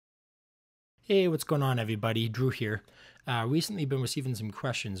Hey, what's going on, everybody? Drew here. Recently been receiving some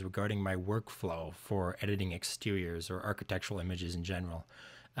questions regarding my workflow for editing exteriors or architectural images in general.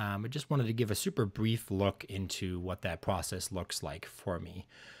 I just wanted to give a super brief look into what that process looks like for me.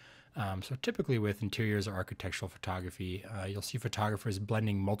 So typically with interiors or architectural photography, you'll see photographers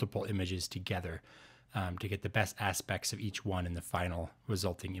blending multiple images together to get the best aspects of each one in the final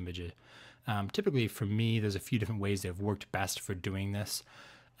resulting image. Typically for me, there's a few different ways that have worked best for doing this.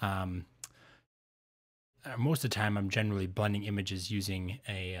 Most of the time, I'm generally blending images using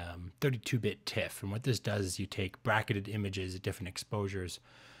a 32-bit TIFF. And what this does is you take bracketed images at different exposures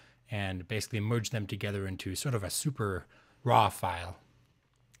and basically merge them together into sort of a super raw file.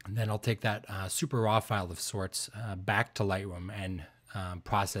 And then I'll take that super raw file of sorts back to Lightroom and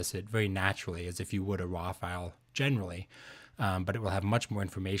process it very naturally as if you would a raw file generally, but it will have much more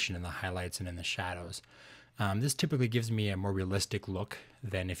information in the highlights and in the shadows. This typically gives me a more realistic look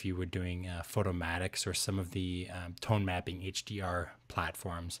than if you were doing Photomatics or some of the tone mapping HDR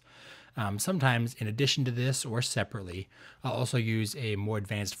platforms. Sometimes, in addition to this or separately, I'll also use a more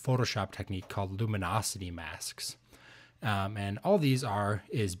advanced Photoshop technique called Luminosity masks. And all these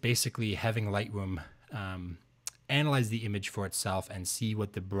is basically having Lightroom analyze the image for itself and see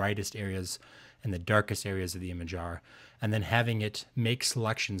what the brightest areas and the darkest areas of the image are, and then having it make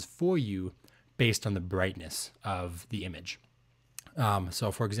selections for you based on the brightness of the image.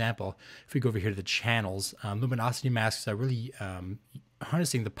 So for example, if we go over here to the channels, luminosity masks are really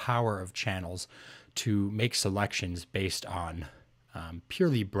harnessing the power of channels to make selections based on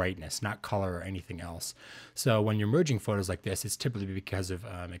purely brightness, not color or anything else. So when you're merging photos like this, it's typically because of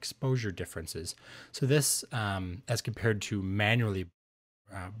exposure differences. So this, as compared to manually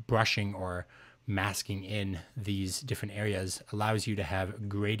brushing or masking in these different areas, allows you to have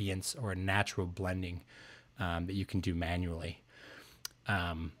gradients or natural blending that you can do manually.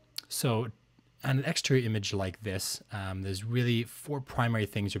 So on an exterior image like this, there's really four primary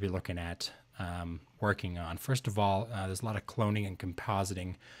things you'll be looking at working on. First of all, there's a lot of cloning and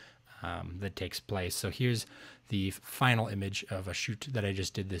compositing that takes place. So here's the final image of a shoot that I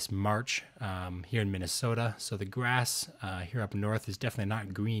just did this March here in Minnesota. So the grass here up north is definitely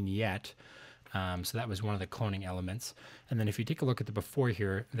not green yet. So that was one of the cloning elements. And then if you take a look at the before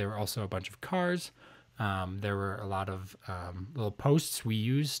here, there were also a bunch of cars. There were a lot of little posts we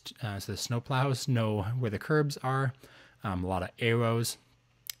used so the snowplows know where the curbs are. A lot of arrows,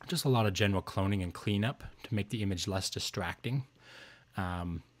 just a lot of general cloning and cleanup to make the image less distracting.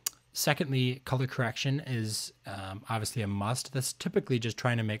 Secondly, color correction is obviously a must. That's typically just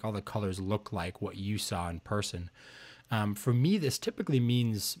trying to make all the colors look like what you saw in person. For me, this typically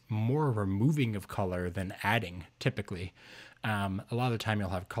means more removing of color than adding, typically. A lot of the time you'll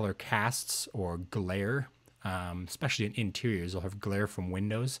have color casts or glare, especially in interiors. You'll have glare from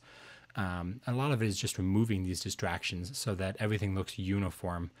windows. A lot of it is just removing these distractions so that everything looks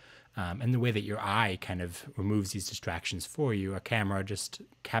uniform. And the way that your eye kind of removes these distractions for you, a camera just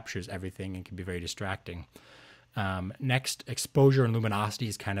captures everything and can be very distracting. Next, exposure and luminosity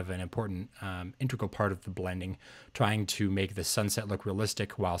is kind of an important integral part of the blending, trying to make the sunset look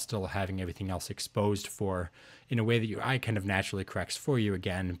realistic while still having everything else exposed in a way that your eye kind of naturally corrects for you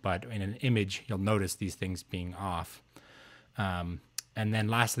again, but in an image, you'll notice these things being off. And then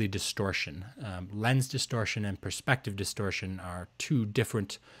lastly, distortion. Lens distortion and perspective distortion are two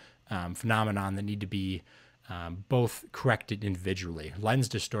different phenomenon that need to be both corrected individually. Lens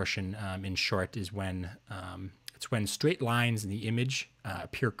distortion, in short, is when it's when straight lines in the image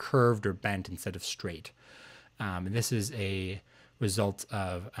appear curved or bent instead of straight. And this is a result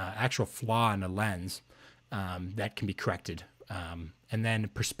of actual flaw in a lens that can be corrected. And then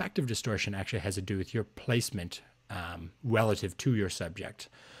perspective distortion actually has to do with your placement relative to your subject.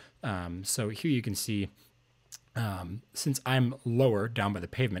 So here you can see, since I'm lower down by the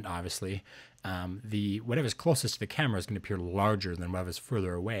pavement, obviously, whatever's closest to the camera is going to appear larger than whatever's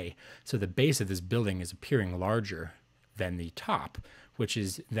further away. So the base of this building is appearing larger than the top, which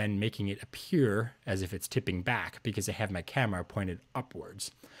is then making it appear as if it's tipping back because I have my camera pointed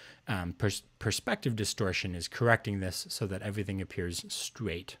upwards. Perspective distortion is correcting this so that everything appears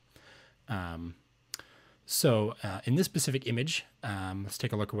straight. So in this specific image, let's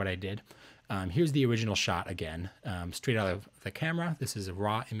take a look at what I did. Here's the original shot again, straight out of the camera. This is a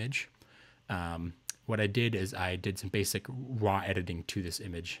raw image. What I did is I did some basic raw editing to this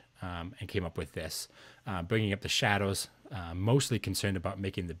image and came up with this, bringing up the shadows, mostly concerned about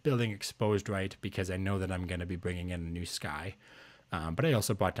making the building exposed right because I know that I'm going to be bringing in a new sky. But I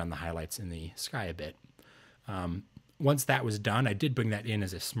also brought down the highlights in the sky a bit. Once that was done, I did bring that in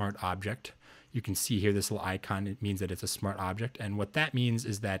as a smart object You can see here this little icon, it means that it's a smart object. And what that means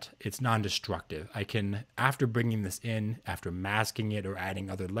is that it's non-destructive. I can, after bringing this in, after masking it or adding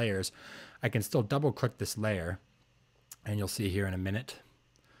other layers, I can still double click this layer, and you'll see here in a minute,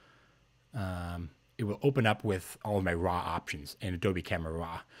 it will open up with all of my raw options in Adobe Camera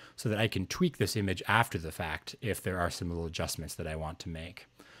Raw so that I can tweak this image after the fact if there are some little adjustments that I want to make.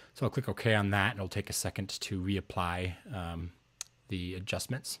 So I'll click OK on that, and it'll take a second to reapply the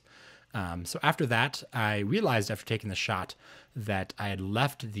adjustments. So after that, I realized after taking the shot that I had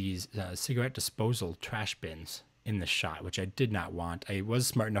left these cigarette disposal trash bins in the shot, which I did not want. I was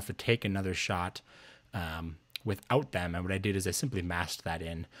smart enough to take another shot without them, and what I did is I simply masked that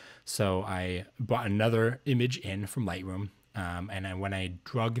in. So I brought another image in from Lightroom, and then when I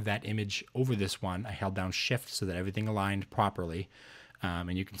drug that image over this one, I held down Shift so that everything aligned properly.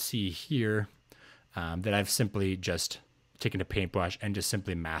 And you can see here that I've simply just taken a paintbrush and just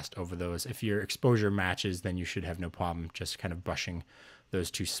simply masked over those. If your exposure matches, then you should have no problem just kind of brushing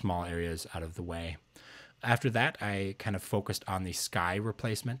those two small areas out of the way. After that, I kind of focused on the sky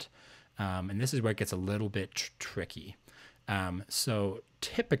replacement. And this is where it gets a little bit tricky. So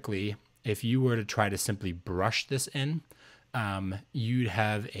typically, if you were to try to simply brush this in, you'd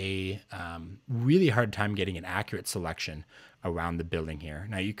have a really hard time getting an accurate selection around the building here.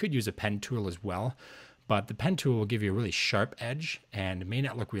 Now, you could use a pen tool as well, but the pen tool will give you a really sharp edge and it may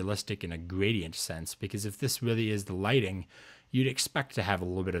not look realistic in a gradient sense, because if this really is the lighting, you'd expect to have a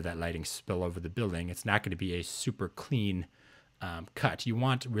little bit of that lighting spill over the building. It's not going to be a super clean cut. You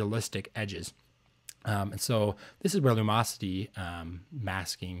want realistic edges. And so this is where Luminosity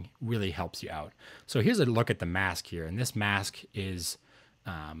masking really helps you out. So here's a look at the mask here. And this mask is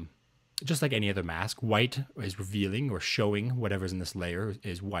just like any other mask. White is revealing or showing whatever's in this layer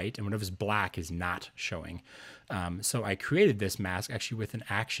is white, and whatever's black is not showing. So I created this mask actually with an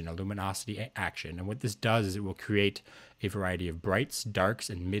action, a luminosity action. And what this does is it will create a variety of brights,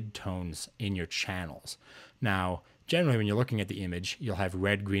 darks, and mid-tones in your channels. Now, generally, when you're looking at the image, you'll have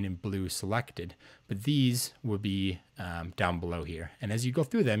red, green, and blue selected, but these will be down below here. And as you go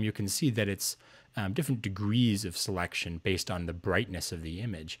through them, you can see that it's different degrees of selection based on the brightness of the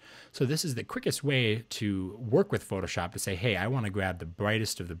image. So this is the quickest way to work with Photoshop to say, hey, I want to grab the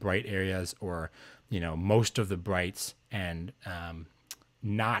brightest of the bright areas, or most of the brights, and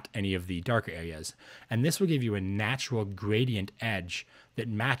not any of the darker areas. And this will give you a natural gradient edge that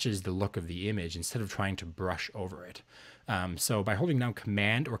matches the look of the image instead of trying to brush over it. So by holding down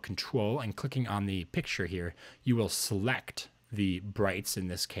Command or Control and clicking on the picture here, you will select the brights in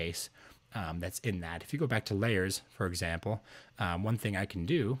this case that's in that. If you go back to layers, for example, one thing I can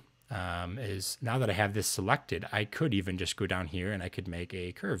do is, now that I have this selected, I could even just go down here and I could make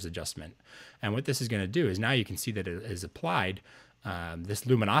a curves adjustment. And what this is going to do is, now you can see that it is applied this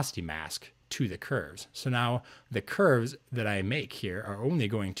luminosity mask to the curves. So now the curves that I make here are only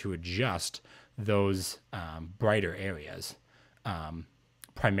going to adjust those brighter areas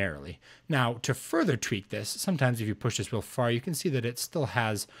primarily. Now, to further tweak this, sometimes if you push this real far, you can see that it still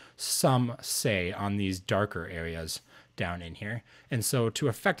has some say on these darker areas down in here. And so to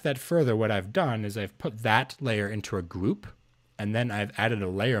affect that further, what I've done is I've put that layer into a group, and then I've added a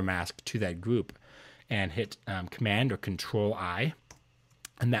layer mask to that group and hit Command or Control I,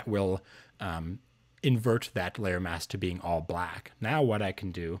 and that will invert that layer mask to being all black. Now what I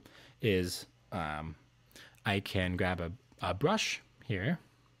can do is I can grab a brush here,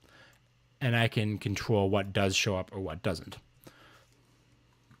 and I can control what does show up or what doesn't.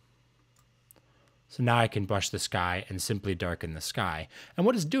 So now I can brush the sky and simply darken the sky. And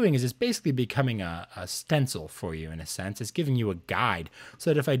what it's doing is it's basically becoming a stencil for you in a sense. It's giving you a guide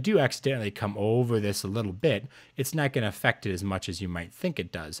so that if I do accidentally come over this a little bit, it's not going to affect it as much as you might think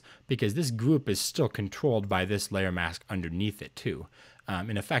it does, because this group is still controlled by this layer mask underneath it too.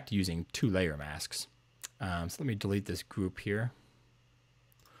 In effect, using two layer masks. So let me delete this group here.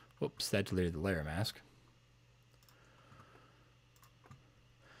 Oops, that deleted the layer mask.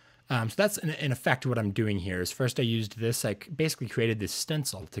 So that's in effect what I'm doing here is, first I used this, I basically created this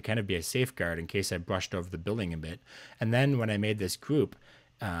stencil to kind of be a safeguard in case I brushed over the building a bit. And then when I made this group,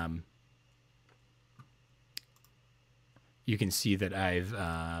 you can see that I've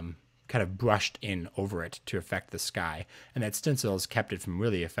kind of brushed in over it to affect the sky. And that stencil has kept it from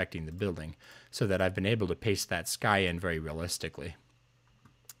really affecting the building, so that I've been able to paste that sky in very realistically.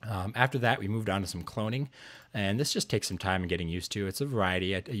 After that, we moved on to some cloning, and this just takes some time in getting used to. It's a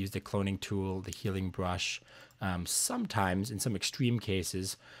variety. I used the cloning tool, the healing brush. Sometimes, in some extreme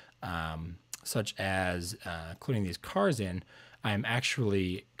cases, such as including these cars in, I'm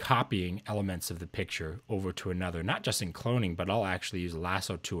actually copying elements of the picture over to another, not just in cloning, but I'll actually use a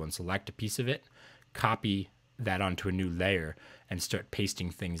lasso tool and select a piece of it, copy that onto a new layer, and start pasting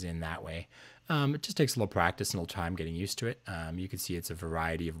things in that way. It just takes a little practice and a little time getting used to it. You can see it's a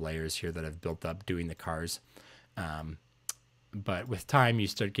variety of layers here that I've built up doing the cars. But with time, you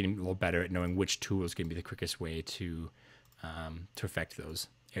start getting a little better at knowing which tool is going to be the quickest way to affect those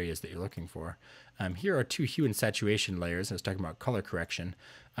areas that you're looking for. Here are two hue and saturation layers. I was talking about color correction,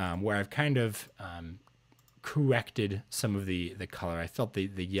 where I've kind of corrected some of the color. I felt the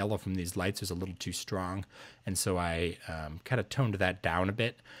yellow from these lights was a little too strong, and so I kind of toned that down a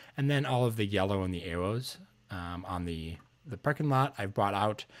bit. And then all of the yellow and the arrows on the parking lot, I've brought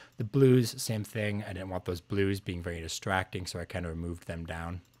out. The blues, same thing. I didn't want those blues being very distracting, so I kind of removed them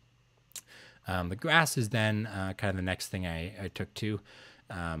down. The grass is then kind of the next thing I took to.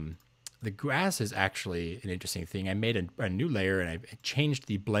 The grass is actually an interesting thing. I made a new layer and I changed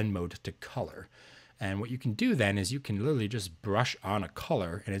the blend mode to color. And what you can do then is you can literally just brush on a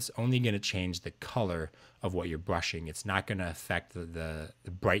color, and it's only going to change the color of what you're brushing. It's not going to affect the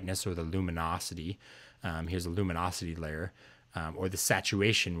brightness or the luminosity. Here's a luminosity layer. Or the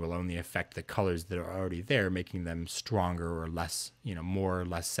saturation will only affect the colors that are already there, making them stronger or less, more or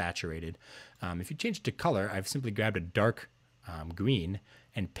less saturated. If you change it to color, I've simply grabbed a dark green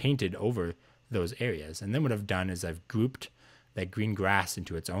and painted over those areas. And then what I've done is I've grouped that green grass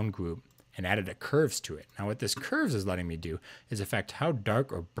into its own group and added a curves to it. Now what this curves is letting me do is affect how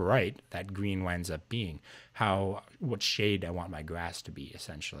dark or bright that green winds up being, what shade I want my grass to be,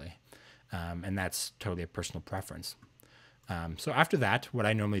 essentially. And that's totally a personal preference. So after that, what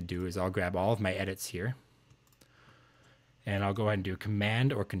I normally do is I'll grab all of my edits here, and I'll go ahead and do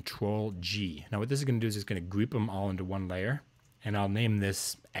Command or Control G. Now what this is going to do is it's going to group them all into one layer, and I'll name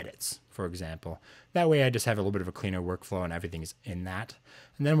this Edits, for example. That way I just have a little bit of a cleaner workflow and everything's in that.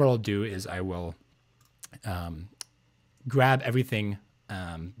 And then what I'll do is I will grab everything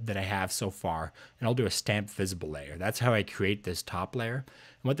that I have so far, and I'll do a stamp visible layer. That's how I create this top layer.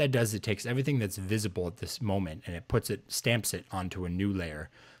 And what that does is it takes everything that's visible at this moment and it stamps it onto a new layer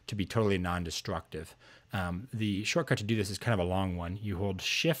to be totally non-destructive. The shortcut to do this is kind of a long one. You hold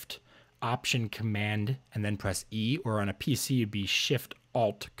Shift, Option, Command, and then press E, or on a PC it'd be Shift,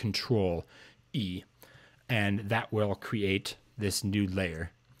 Alt, Control, E, and that will create this new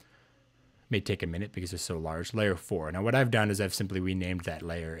layer. May take a minute because it's so large. Layer 4. Now what I've done is I've simply renamed that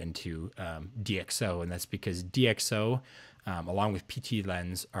layer into DxO, and that's because DxO, along with PT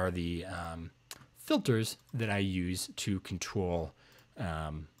Lens, are the filters that I use to control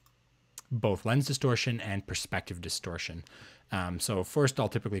both lens distortion and perspective distortion. So first I'll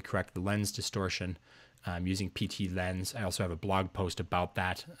typically correct the lens distortion using PT Lens. I also have a blog post about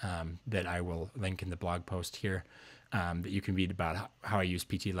that that I will link in the blog post here. That you can read about how I use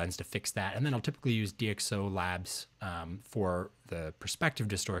PT Lens to fix that. And then I'll typically use DxO Labs for the perspective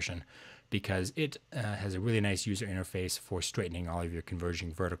distortion because it has a really nice user interface for straightening all of your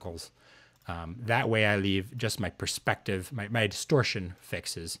converging verticals. That way I leave just my perspective, my distortion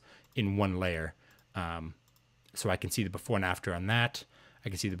fixes in one layer. So I can see the before and after on that. I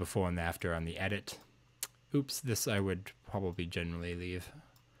can see the before and after on the edit. Oops, this I would probably generally leave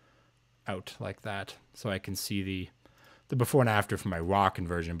out like that. So I can see the before and after for my raw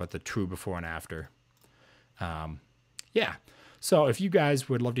conversion, but the true before and after. Yeah. So if you guys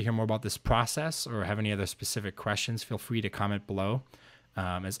would love to hear more about this process or have any other specific questions, feel free to comment below.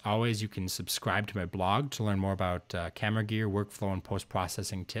 As always, you can subscribe to my blog to learn more about camera gear, workflow, and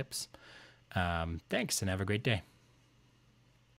post-processing tips. Thanks, and have a great day.